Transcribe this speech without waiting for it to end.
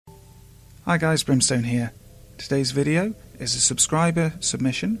Hi guys, Brimstone here. Today's video is a subscriber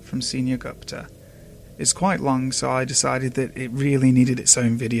submission from Senior Gupta. It's quite long, so I decided that it really needed its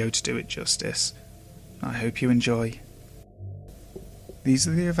own video to do it justice. I hope you enjoy. These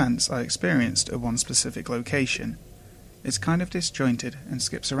are the events I experienced at one specific location. It's kind of disjointed and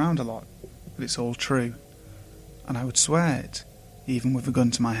skips around a lot, but it's all true. And I would swear it, even with a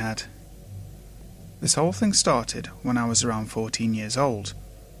gun to my head. This whole thing started when I was around 14 years old.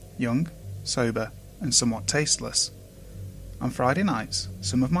 Young, sober, and somewhat tasteless. On Friday nights,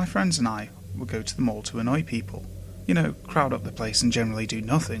 some of my friends and I would go to the mall to annoy people. You know, crowd up the place and generally do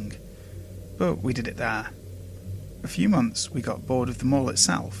nothing. But we did it there. A few months we got bored of the mall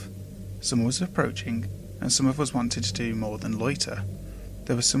itself. Summer was approaching, and some of us wanted to do more than loiter.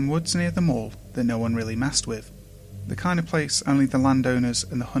 There were some woods near the mall that no one really messed with. The kind of place only the landowners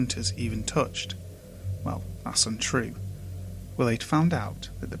and the hunters even touched. Well, that's untrue. We later found out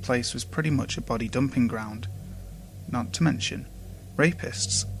that the place was pretty much a body dumping ground. Not to mention,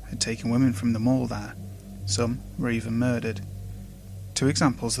 rapists had taken women from the mall there. Some were even murdered. Two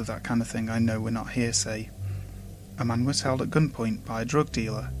examples of that kind of thing I know were not hearsay. A man was held at gunpoint by a drug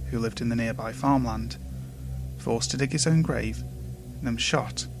dealer who lived in the nearby farmland, forced to dig his own grave, and then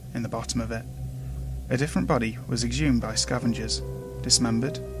shot in the bottom of it. A different body was exhumed by scavengers,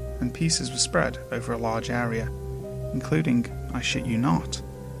 dismembered, and pieces were spread over a large area, including, I shit you not,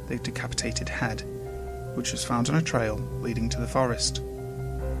 the decapitated head, which was found on a trail leading to the forest.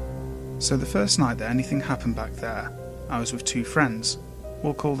 So the first night that anything happened back there, I was with two friends.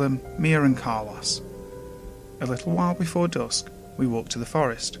 We'll call them Mia and Carlos. A little while before dusk, we walked to the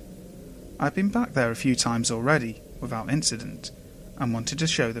forest. I'd been back there a few times already, without incident, and wanted to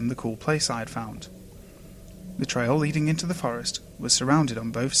show them the cool place I had found. The trail leading into the forest was surrounded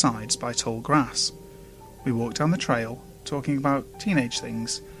on both sides by tall grass. We walked down the trail, talking about teenage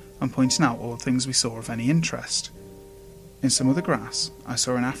things, and pointing out all the things we saw of any interest. In some of the grass, I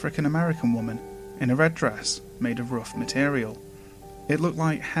saw an African-American woman in a red dress made of rough material. It looked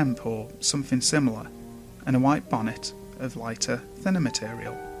like hemp or something similar, and a white bonnet of lighter, thinner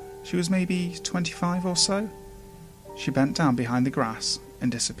material. She was maybe 25 or so. She bent down behind the grass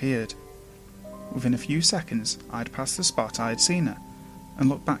and disappeared. Within a few seconds, I'd passed the spot I had seen her, and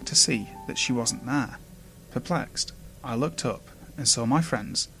looked back to see that she wasn't there. Perplexed, I looked up and saw my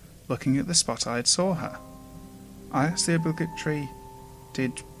friends looking at the spot I had saw her. I asked the obligatory,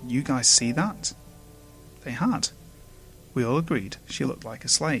 "Did you guys see that?" They had. We all agreed she looked like a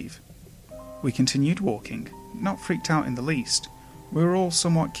slave. We continued walking, not freaked out in the least. We were all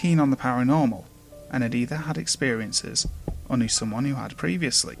somewhat keen on the paranormal, and had either had experiences or knew someone who had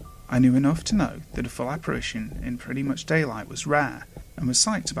previously. I knew enough to know that a full apparition in pretty much daylight was rare, and was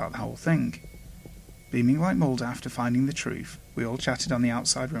psyched about the whole thing. Beaming like Mulder after finding the truth, we all chatted on the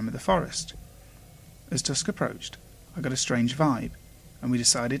outside rim of the forest. As dusk approached, I got a strange vibe, and we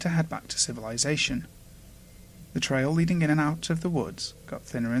decided to head back to civilization. The trail leading in and out of the woods got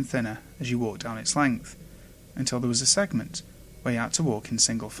thinner and thinner as you walked down its length, until there was a segment where you had to walk in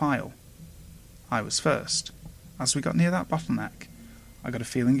single file. I was first. As we got near that bottleneck, I got a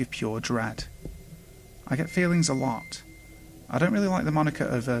feeling of pure dread. I get feelings a lot. I don't really like the moniker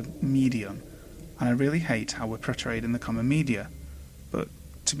of a medium, and I really hate how we're portrayed in the common media, but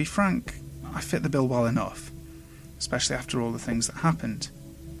to be frank, I fit the bill well enough, especially after all the things that happened.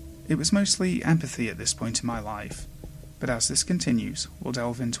 It was mostly empathy at this point in my life, but as this continues, we'll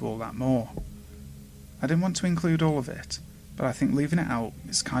delve into all that more. I didn't want to include all of it, but I think leaving it out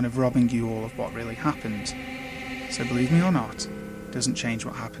is kind of robbing you all of what really happened. So believe me or not, it doesn't change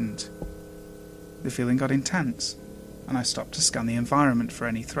what happened. The feeling got intense, and I stopped to scan the environment for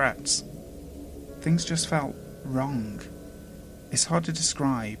any threats. Things just felt wrong. It's hard to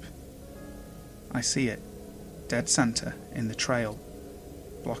describe. I see it, dead center in the trail.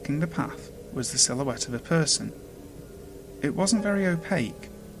 Blocking the path was the silhouette of a person. It wasn't very opaque,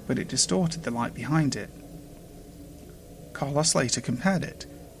 but it distorted the light behind it. Carlos later compared it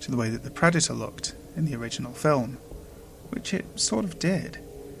to the way that the Predator looked in the original film, which it sort of did,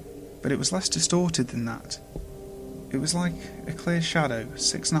 but it was less distorted than that. It was like a clear shadow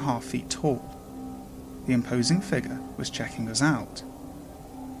 6.5 feet tall. The imposing figure was checking us out.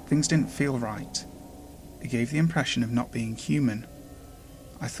 Things didn't feel right. It gave the impression of not being human.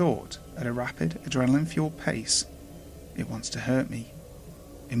 I thought, at a rapid, adrenaline-fueled pace, it wants to hurt me.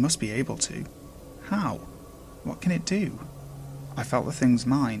 It must be able to. How? What can it do? I felt the thing's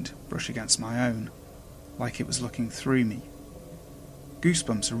mind brush against my own, like it was looking through me.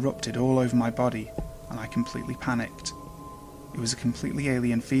 Goosebumps erupted all over my body, and I completely panicked. It was a completely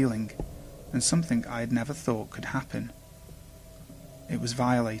alien feeling, and something I had never thought could happen. It was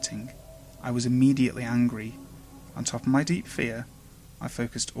violating, I was immediately angry. On top of my deep fear, I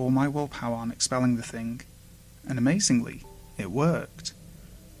focused all my willpower on expelling the thing, and amazingly, it worked.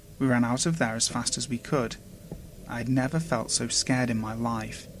 We ran out of there as fast as we could. I had never felt so scared in my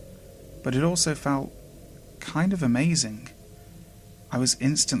life, but it also felt kind of amazing. I was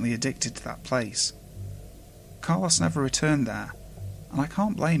instantly addicted to that place. Carlos never returned there, and I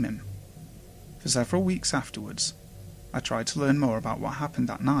can't blame him. For several weeks afterwards, I tried to learn more about what happened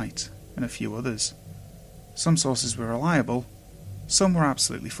that night, and a few others. Some sources were reliable, some were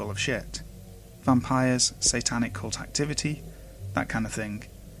absolutely full of shit. Vampires, satanic cult activity, that kind of thing.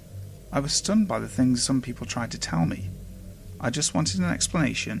 I was stunned by the things some people tried to tell me. I just wanted an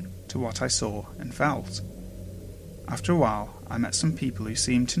explanation to what I saw and felt. After a while, I met some people who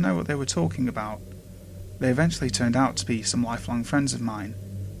seemed to know what they were talking about. They eventually turned out to be some lifelong friends of mine,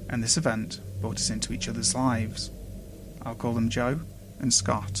 and this event brought us into each other's lives. I'll call them Joe and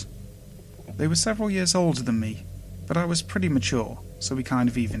Scott. They were several years older than me, but I was pretty mature, so we kind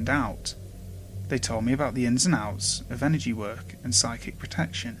of evened out. They told me about the ins and outs of energy work and psychic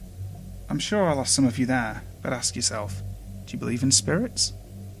protection. I'm sure I lost some of you there, but ask yourself, do you believe in spirits?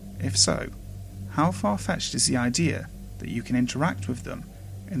 If so, how far-fetched is the idea that you can interact with them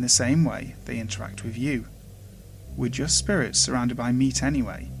in the same way they interact with you? We're just spirits surrounded by meat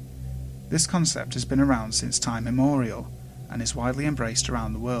anyway. This concept has been around since time immemorial and is widely embraced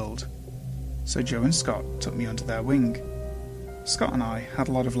around the world. So Joe and Scott took me under their wing. Scott and I had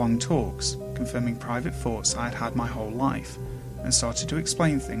a lot of long talks, confirming private thoughts I had had my whole life, and started to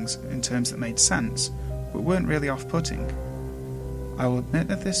explain things in terms that made sense, but weren't really off-putting. I will admit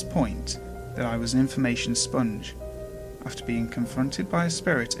at this point that I was an information sponge. After being confronted by a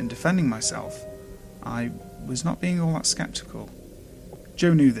spirit and defending myself, I was not being all that sceptical.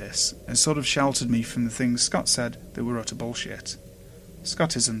 Joe knew this, and sort of sheltered me from the things Scott said that were utter bullshit.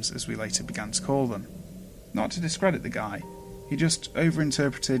 Scottisms, as we later began to call them. Not to discredit the guy, he just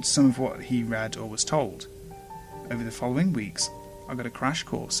overinterpreted some of what he read or was told. Over the following weeks, I got a crash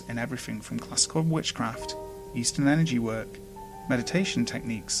course in everything from classical witchcraft, Eastern energy work, meditation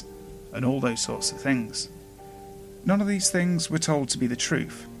techniques, and all those sorts of things. None of these things were told to be the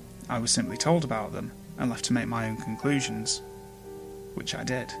truth. I was simply told about them and left to make my own conclusions. Which I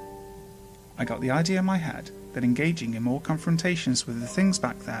did. I got the idea in my head that engaging in more confrontations with the things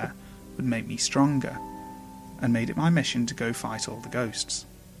back there would make me stronger, and made it my mission to go fight all the ghosts.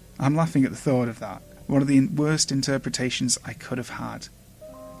 I'm laughing at the thought of that, one of the worst interpretations I could have had.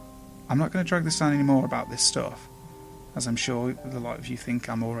 I'm not going to drag this on anymore about this stuff, as I'm sure a lot of you think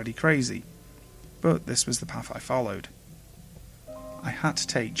I'm already crazy, but this was the path I followed. I had to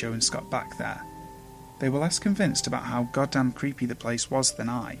take Joe and Scott back there. They were less convinced about how goddamn creepy the place was than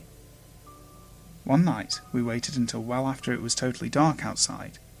I. One night, we waited until well after it was totally dark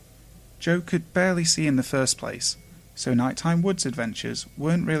outside. Joe could barely see in the first place, so nighttime woods adventures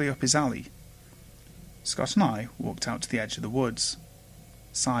weren't really up his alley. Scott and I walked out to the edge of the woods.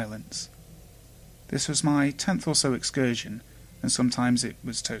 Silence. This was my 10th or so excursion, and sometimes it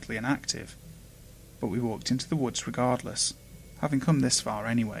was totally inactive. But we walked into the woods regardless, having come this far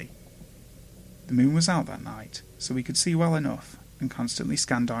anyway. The moon was out that night, so we could see well enough, and constantly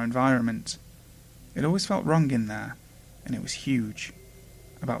scanned our environment. It always felt wrong in there, and it was huge.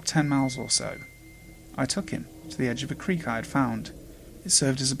 About 10 miles or so. I took him to the edge of a creek I had found. It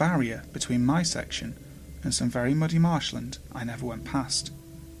served as a barrier between my section and some very muddy marshland I never went past.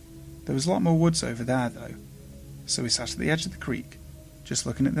 There was a lot more woods over there though, so we sat at the edge of the creek, just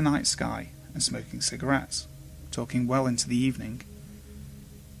looking at the night sky and smoking cigarettes, talking well into the evening.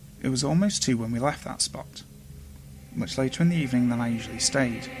 It was almost 2 when we left that spot. Much later in the evening than I usually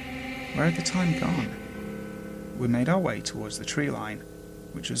stayed. Where had the time gone? We made our way towards the tree line,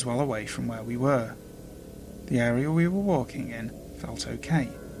 which was well away from where we were. The area we were walking in felt okay,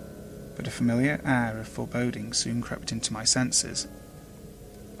 but a familiar air of foreboding soon crept into my senses.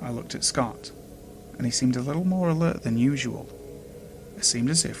 I looked at Scott, and he seemed a little more alert than usual. It seemed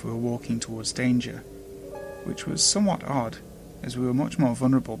as if we were walking towards danger, which was somewhat odd, as we were much more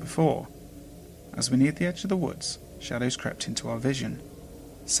vulnerable before. As we neared the edge of the woods, shadows crept into our vision,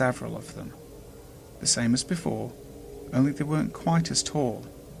 several of them. The same as before, only they weren't quite as tall.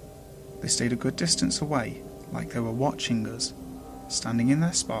 They stayed a good distance away, like they were watching us, standing in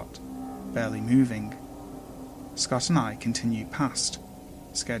their spot, barely moving. Scott and I continued past,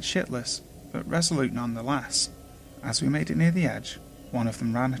 scared shitless, but resolute nonetheless. As we made it near the edge, one of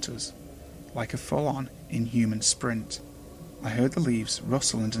them ran at us, like a full-on, inhuman sprint. I heard the leaves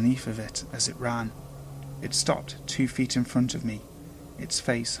rustle underneath of it as it ran. It stopped 2 feet in front of me, its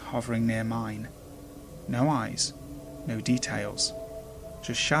face hovering near mine. No eyes, no details.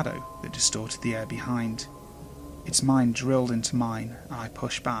 just shadow that distorted the air behind. Its mind drilled into mine, and I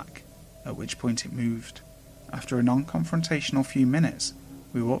pushed back, at which point it moved. After a non-confrontational few minutes,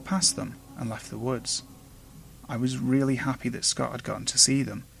 we walked past them and left the woods. I was really happy that Scott had gotten to see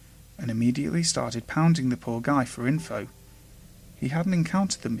them, and immediately started pounding the poor guy for info. He hadn't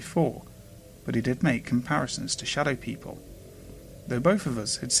encountered them before, but he did make comparisons to shadow people, though both of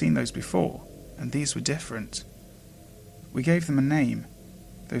us had seen those before, and these were different. We gave them a name,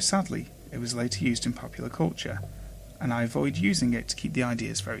 though sadly it was later used in popular culture, and I avoid using it to keep the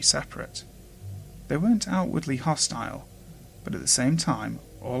ideas very separate. They weren't outwardly hostile, but at the same time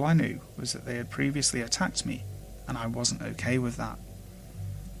all I knew was that they had previously attacked me, and I wasn't okay with that.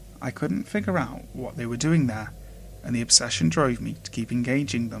 I couldn't figure out what they were doing there, and the obsession drove me to keep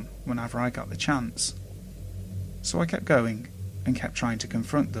engaging them whenever I got the chance. So I kept going, and kept trying to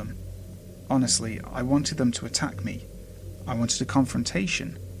confront them. Honestly, I wanted them to attack me. I wanted a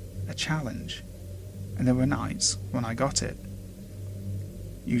confrontation, a challenge, and there were nights when I got it.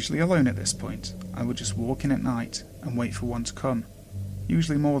 Usually alone at this point, I would just walk in at night and wait for one to come.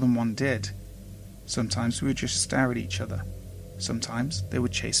 Usually more than one did. Sometimes we would just stare at each other. Sometimes they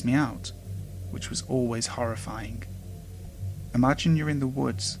would chase me out, which was always horrifying. Imagine you're in the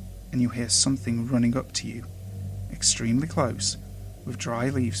woods and you hear something running up to you, extremely close, with dry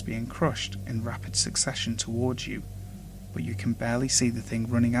leaves being crushed in rapid succession towards you, but you can barely see the thing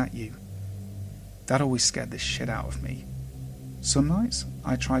running at you. That always scared the shit out of me. Some nights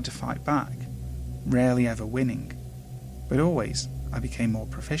I tried to fight back, rarely ever winning, but always I became more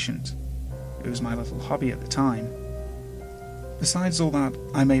proficient. It was my little hobby at the time. Besides all that,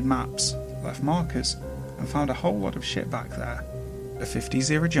 I made maps, left markers, and found a whole lot of shit back there. A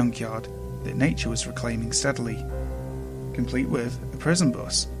 50s era junkyard that nature was reclaiming steadily, complete with a prison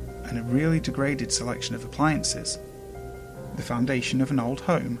bus and a really degraded selection of appliances. The foundation of an old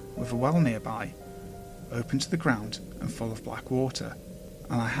home with a well nearby, open to the ground and full of black water,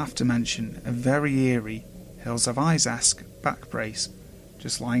 and I have to mention a very eerie Hills Have Eyes-esque back brace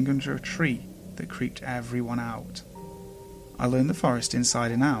just lying under a tree that creeped everyone out. I learned the forest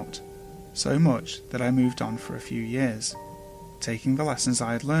inside and out, so much that I moved on for a few years, taking the lessons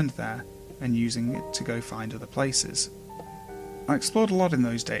I had learned there and using it to go find other places. I explored a lot in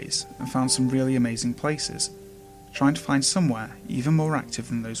those days and found some really amazing places, trying to find somewhere even more active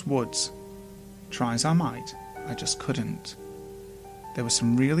than those woods. Try as I might, I just couldn't. There were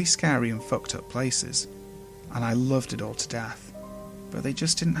some really scary and fucked up places, and I loved it all to death, but they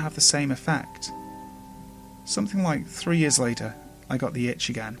just didn't have the same effect. Something like 3 years later, I got the itch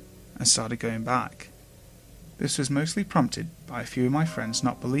again and started going back. This was mostly prompted by a few of my friends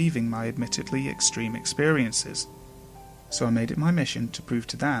not believing my admittedly extreme experiences, so I made it my mission to prove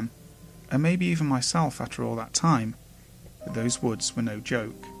to them, and maybe even myself after all that time, that those woods were no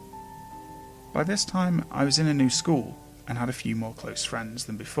joke. By this time I was in a new school and had a few more close friends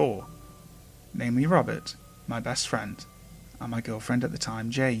than before, namely Robert, my best friend, and my girlfriend at the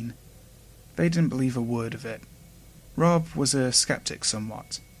time, Jane. They didn't believe a word of it. Rob was a skeptic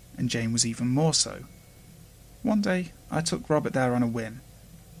somewhat, and Jane was even more so. One day I took Robert there on a whim.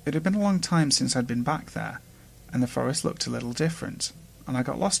 It had been a long time since I'd been back there, and the forest looked a little different, and I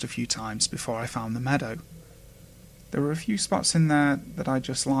got lost a few times before I found the meadow. There were a few spots in there that I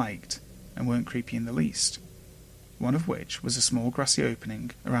just liked, and weren't creepy in the least, one of which was a small grassy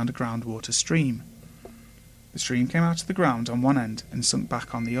opening around a groundwater stream. The stream came out of the ground on one end and sunk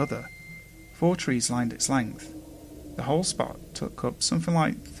back on the other. 4 trees lined its length. The whole spot took up something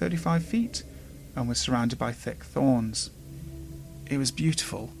like 35 feet and was surrounded by thick thorns. It was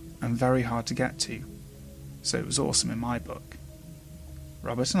beautiful and very hard to get to, so it was awesome in my book.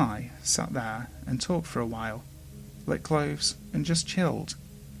 Robert and I sat there and talked for a while, lit cloves and just chilled.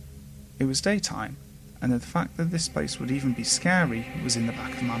 It was daytime, and the fact that this place would even be scary was in the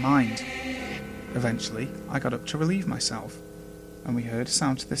back of my mind. Eventually I got up to relieve myself, and we heard a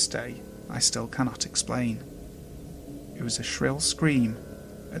sound to this day I still cannot explain. It was a shrill scream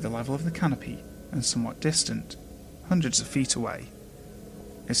at the level of the canopy and somewhat distant, hundreds of feet away.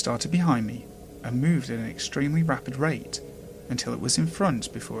 It started behind me and moved at an extremely rapid rate until it was in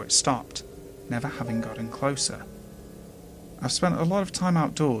front before it stopped, never having gotten closer. I've spent a lot of time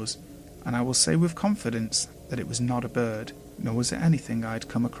outdoors, and I will say with confidence that it was not a bird, nor was it anything I had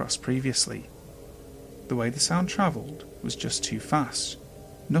come across previously. The way the sound travelled was just too fast.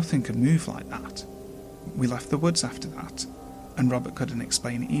 Nothing could move like that. We left the woods after that, and Robert couldn't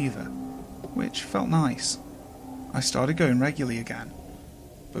explain it either, which felt nice. I started going regularly again,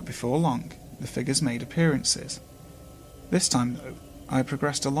 but before long the figures made appearances. This time though, I had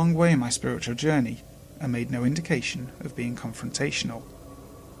progressed a long way in my spiritual journey and made no indication of being confrontational.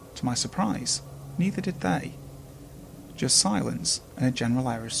 To my surprise, neither did they. Just silence and a general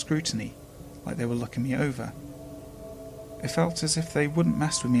air of scrutiny, like they were looking me over. It felt as if they wouldn't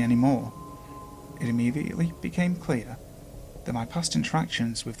mess with me anymore. It immediately became clear that my past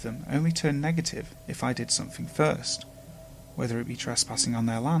interactions with them only turned negative if I did something first, whether it be trespassing on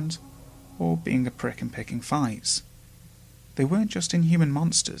their land or being a prick and picking fights. They weren't just inhuman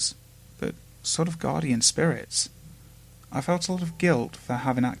monsters, but sort of guardian spirits. I felt a lot of guilt for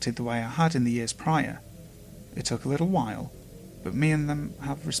having acted the way I had in the years prior. It took a little while, but me and them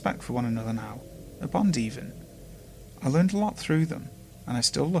have respect for one another now, a bond even. I learned a lot through them, and I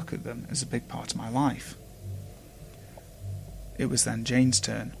still look at them as a big part of my life. It was then Jane's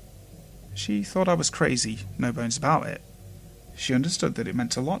turn. She thought I was crazy, no bones about it. She understood that it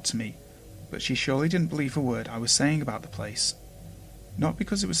meant a lot to me, but she surely didn't believe a word I was saying about the place. Not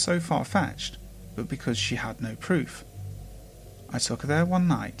because it was so far-fetched, but because she had no proof. I took her there one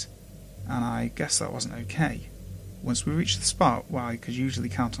night, and I guess that wasn't okay. Once we reached the spot where I could usually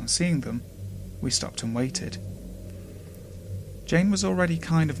count on seeing them, we stopped and waited. Jane was already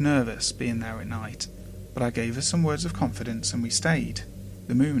kind of nervous being there at night, but I gave her some words of confidence and we stayed.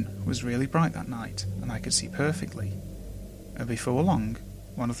 The moon was really bright that night, and I could see perfectly. And before long,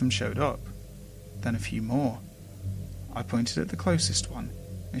 one of them showed up. Then a few more. I pointed at the closest one,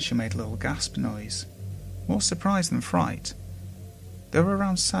 and she made a little gasp noise. More surprise than fright. There were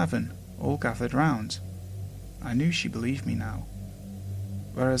around 7, all gathered round. I knew she believed me now.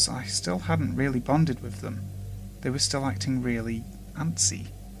 Whereas I still hadn't really bonded with them. They were still acting really antsy.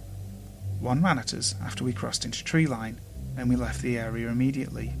 One ran at us after we crossed into tree line, and we left the area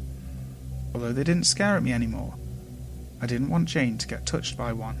immediately. Although they didn't scare at me anymore, I didn't want Jane to get touched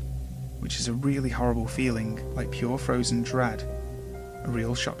by one, which is a really horrible feeling, like pure frozen dread, a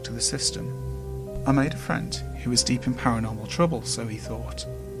real shock to the system. I made a friend who was deep in paranormal trouble, so he thought,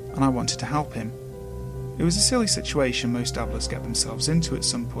 and I wanted to help him. It was a silly situation most dabblers get themselves into at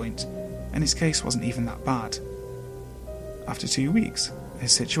some point, and his case wasn't even that bad. After 2 weeks,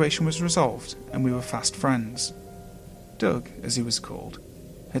 his situation was resolved and we were fast friends. Doug, as he was called,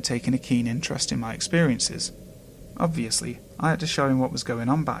 had taken a keen interest in my experiences. Obviously, I had to show him what was going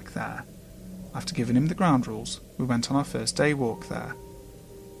on back there. After giving him the ground rules, we went on our first day walk there.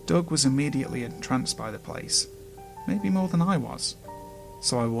 Doug was immediately entranced by the place, maybe more than I was,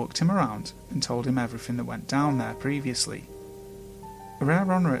 so I walked him around and told him everything that went down there previously. A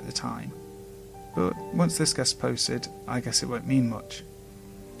rare honour at the time, but once this gets posted, I guess it won't mean much.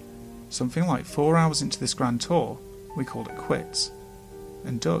 Something like 4 hours into this grand tour, we called it quits,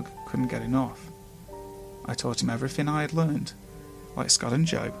 and Doug couldn't get enough. I taught him everything I had learned, like Scott and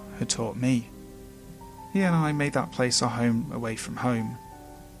Joe had taught me. He and I made that place our home away from home,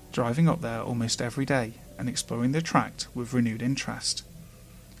 driving up there almost every day and exploring the tract with renewed interest.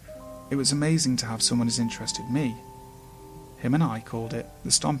 It was amazing to have someone as interested in me. Him and I called it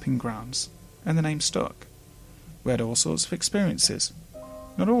the Stomping Grounds, and the name stuck. We had all sorts of experiences,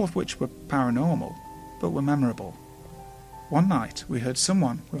 not all of which were paranormal, but were memorable. One night we heard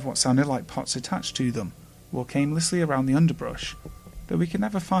someone with what sounded like pots attached to them walk aimlessly around the underbrush, though we could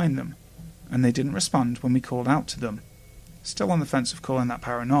never find them, and they didn't respond when we called out to them. Still on the fence of calling that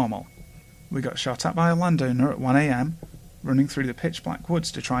paranormal. We got shot at by a landowner at 1 a.m, running through the pitch black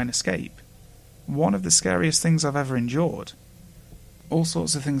woods to try and escape. One of the scariest things I've ever endured. All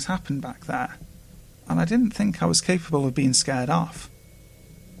sorts of things happened back there, and I didn't think I was capable of being scared off.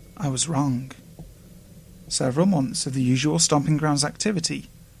 I was wrong. Several months of the usual Stomping Grounds activity,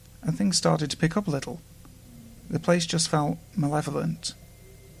 and things started to pick up a little. The place just felt malevolent.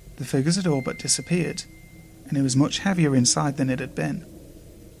 The figures had all but disappeared, and it was much heavier inside than it had been.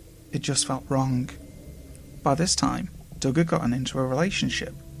 It just felt wrong. By this time, Doug had gotten into a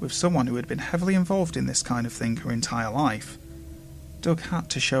relationship with someone who had been heavily involved in this kind of thing her entire life. Doug had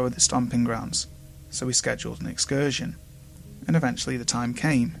to show her the Stomping Grounds, so we scheduled an excursion, and eventually the time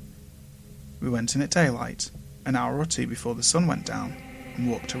came. We went in at daylight, an hour or two before the sun went down, and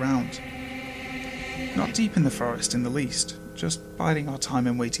walked around. Not deep in the forest in the least, just biding our time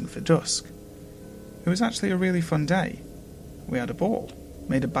and waiting for dusk. It was actually a really fun day. We had a ball,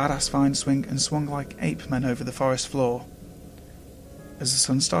 made a badass vine swing and swung like ape men over the forest floor. As the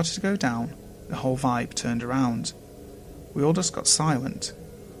sun started to go down, the whole vibe turned around. We all just got silent.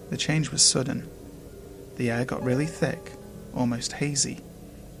 The change was sudden. The air got really thick, almost hazy.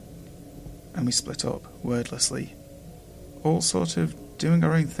 And we split up, wordlessly. All sort of doing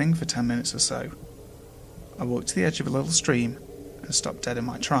our own thing for 10 minutes or so. I walked to the edge of a little stream and stopped dead in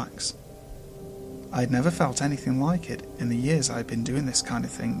my tracks. I had never felt anything like it in the years I had been doing this kind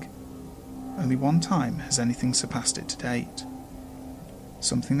of thing. Only one time has anything surpassed it to date.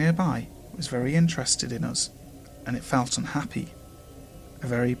 Something nearby was very interested in us, and it felt unhappy. A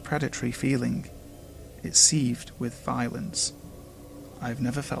very predatory feeling. It seethed with violence. I have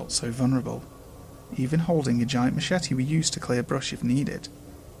never felt so vulnerable, even holding a giant machete we used to clear brush if needed.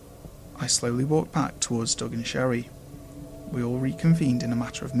 I slowly walked back towards Doug and Sherry. We all reconvened in a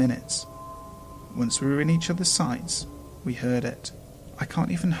matter of minutes. Once we were in each other's sights, we heard it. I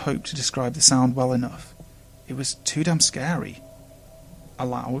can't even hope to describe the sound well enough. It was too damn scary. A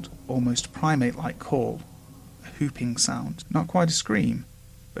loud, almost primate-like call, a whooping sound, not quite a scream,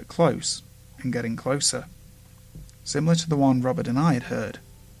 but close and getting closer. Similar to the one Robert and I had heard.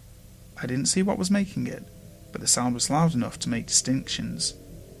 I didn't see what was making it, but the sound was loud enough to make distinctions.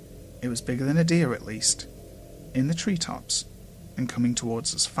 It was bigger than a deer at least, in the treetops, and coming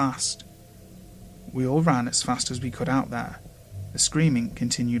towards us fast. We all ran as fast as we could out there. The screaming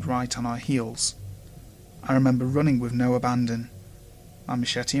continued right on our heels. I remember running with no abandon, my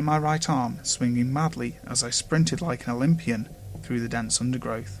machete in my right arm swinging madly as I sprinted like an Olympian through the dense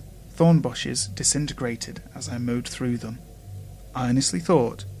undergrowth. Thorn bushes disintegrated as I mowed through them. I honestly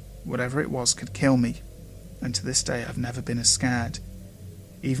thought whatever it was could kill me, and to this day I've never been as scared,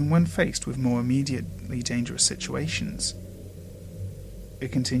 even when faced with more immediately dangerous situations.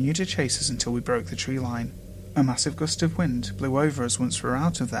 It continued to chase us until we broke the tree line. A massive gust of wind blew over us once we were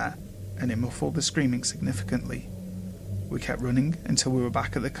out of there, and it muffled the screaming significantly. We kept running until we were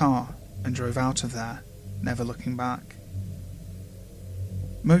back at the car and drove out of there, never looking back.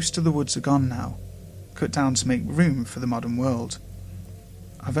 Most of the woods are gone now, cut down to make room for the modern world.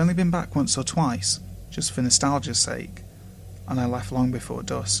 I've only been back once or twice, just for nostalgia's sake, and I left long before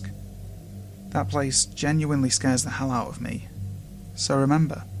dusk. That place genuinely scares the hell out of me. So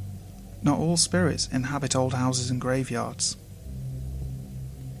remember, not all spirits inhabit old houses and graveyards.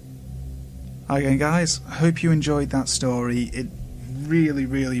 Again, guys, I hope you enjoyed that story. It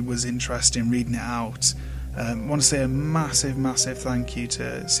really was interesting reading it out. I want to say a massive thank you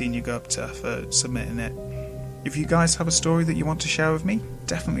to Senior Gupta for submitting it. If you guys have a story that you want to share with me,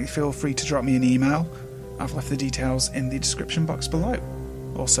 definitely feel free to drop me an email. I've left the details in the description box below.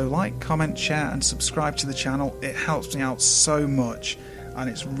 Also like, comment, share and subscribe to the channel. It helps me out so much, and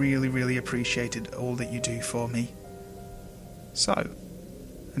it's really appreciated all that you do for me. So,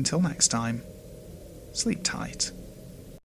 until next time, sleep tight.